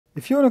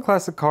If you own a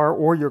classic car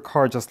or your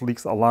car just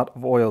leaks a lot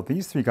of oil,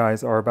 these three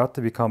guys are about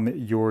to become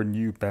your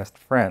new best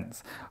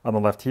friends. On the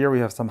left here, we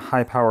have some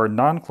high-power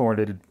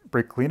non-chlorinated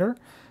brake cleaner.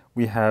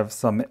 We have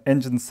some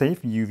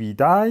engine-safe UV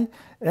dye,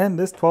 and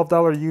this $12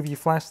 UV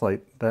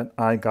flashlight that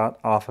I got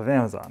off of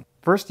Amazon.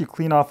 First, you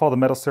clean off all the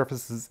metal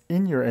surfaces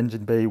in your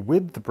engine bay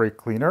with the brake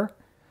cleaner,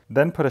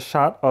 then put a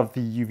shot of the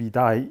UV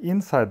dye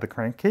inside the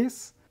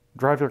crankcase,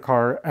 drive your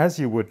car as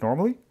you would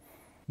normally,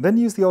 then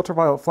use the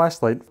ultraviolet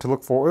flashlight to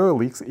look for oil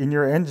leaks in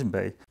your engine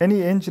bay.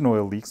 Any engine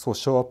oil leaks will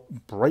show up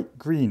bright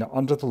green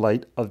under the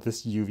light of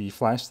this UV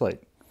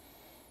flashlight.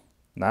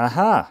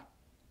 Aha!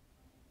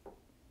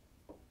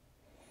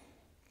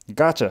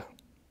 Gotcha!